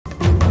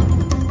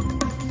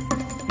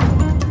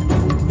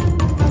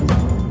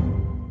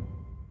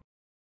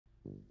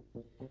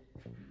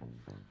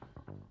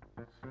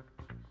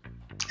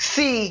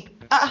See,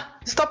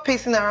 stop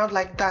pacing around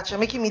like that. You're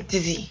making me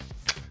dizzy.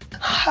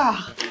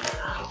 Ha!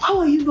 How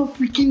are you not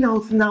freaking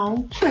out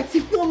now?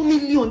 34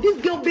 million.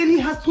 This girl barely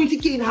has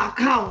 20k in her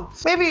account.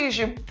 Maybe you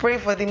should pray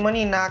for the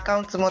money in her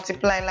account to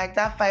multiply like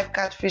that 5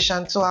 catfish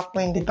and 2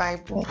 apple in the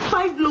Bible.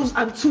 5 loaves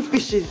and 2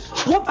 fishes.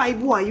 What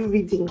Bible are you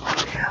reading?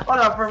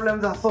 All our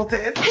problems are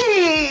sorted.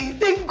 Hey,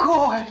 thank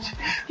God.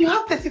 You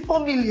have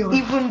 34 million.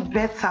 Even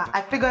better,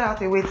 I figured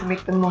out a way to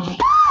make the money.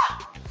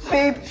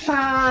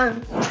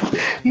 Satan,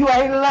 you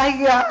are a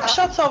liar.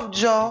 Shut up,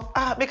 Joe.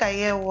 Make I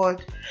hear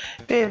word.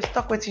 Babe,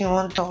 stop waiting, you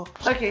want to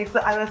talk. Okay, so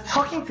I was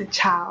talking to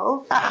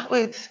Charles.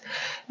 Wait.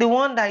 The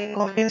one that you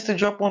convinced to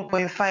drop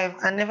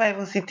 1.5 and never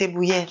even see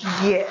table yet.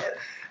 Yes.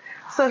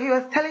 So he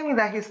was telling me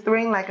that he's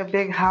throwing like a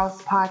big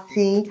house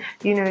party,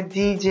 you know,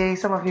 DJ,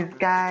 some of his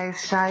guys,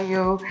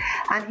 Shayo,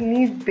 and he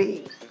needs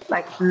babes,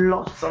 like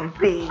lots of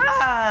babes.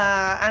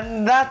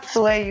 And that's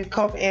where you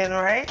come in,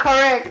 right?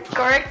 Correct.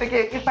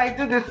 Okay, if I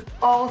do this,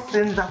 all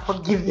sins are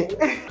forgiven.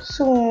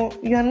 So,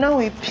 you're now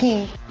a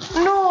pimp?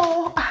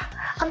 No,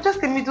 I'm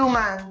just a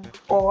middleman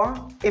or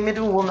a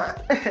middle woman.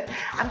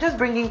 I'm just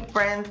bringing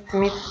friends to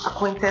meet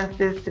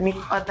acquaintances, to meet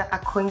other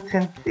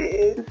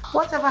acquaintances.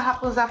 Whatever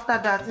happens after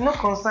that, you know,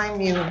 concern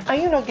me. Are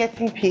you not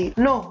getting paid?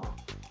 No.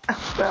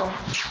 Well,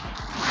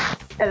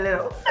 a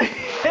little.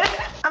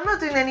 I'm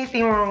not doing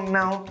anything wrong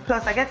now.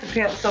 Plus, I get to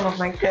pay up some of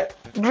my debt.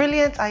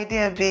 Brilliant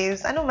idea,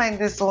 babes. I don't mind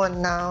this one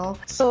now.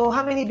 So,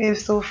 how many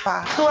babes so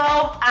far?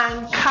 12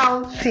 and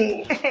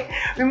counting.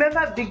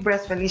 Remember Big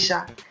Breast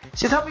Felicia?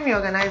 She's helping me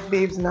organize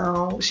babes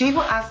now. She even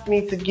asked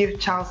me to give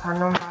Charles her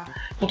number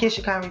in case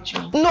she can't reach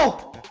me.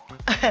 No!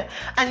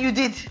 And you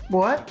did.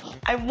 What?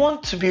 I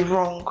want to be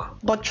wrong,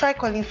 but try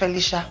calling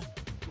Felicia.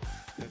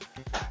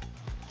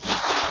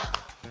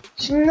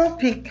 She no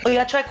pick. Oh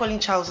yeah, try calling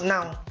Charles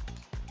now.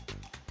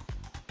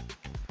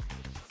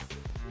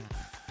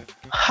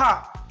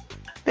 Ha!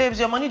 Babes,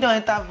 your money don't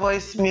enter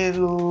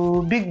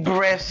voicemail. Big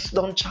breasts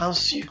don't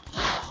chance you.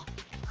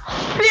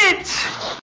 Bitch!